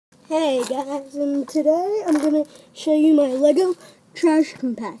Hey guys, and today I'm going to show you my Lego trash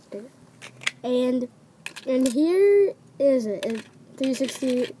compactor. And here is it, a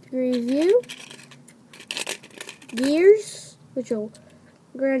 360-degree view, gears, which will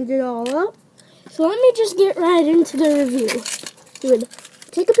grind it all up. So let me just get right into the review. You would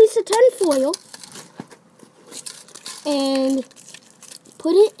take a piece of tin foil and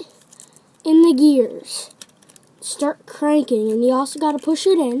put it in the gears. Start cranking, and you also got to push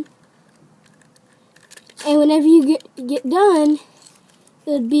it in. And whenever you get done,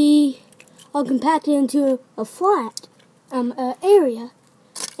 it would be all compacted into a flat area.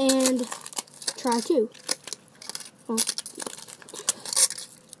 And try to. Oh,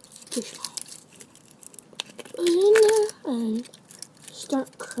 too small. Put it in there and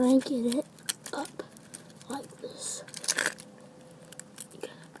start cranking it up like this.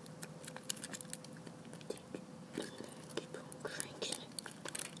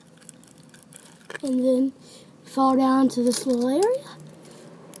 And then fall down to this little area,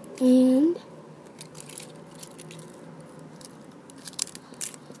 and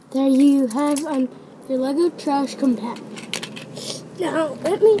there you have your Lego trash compactor. Now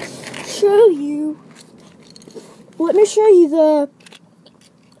let me show you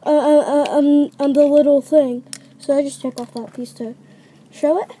the little thing. So I just took off that piece to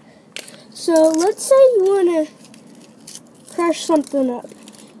show it. So let's say you want to crush something up.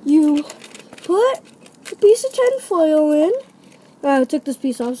 You put a piece of tin foil in. I took this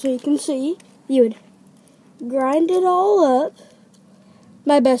piece off so you can see. You would grind it all up.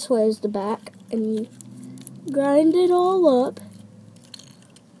 My best way is the back. And you grind it all up.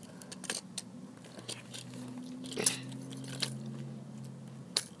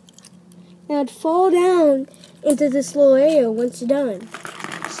 Now it'd fall down into this little area once you're done.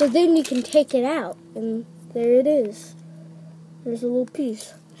 So then you can take it out. And there it is. There's a little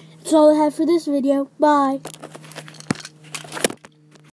piece. That's all I have for this video. Bye.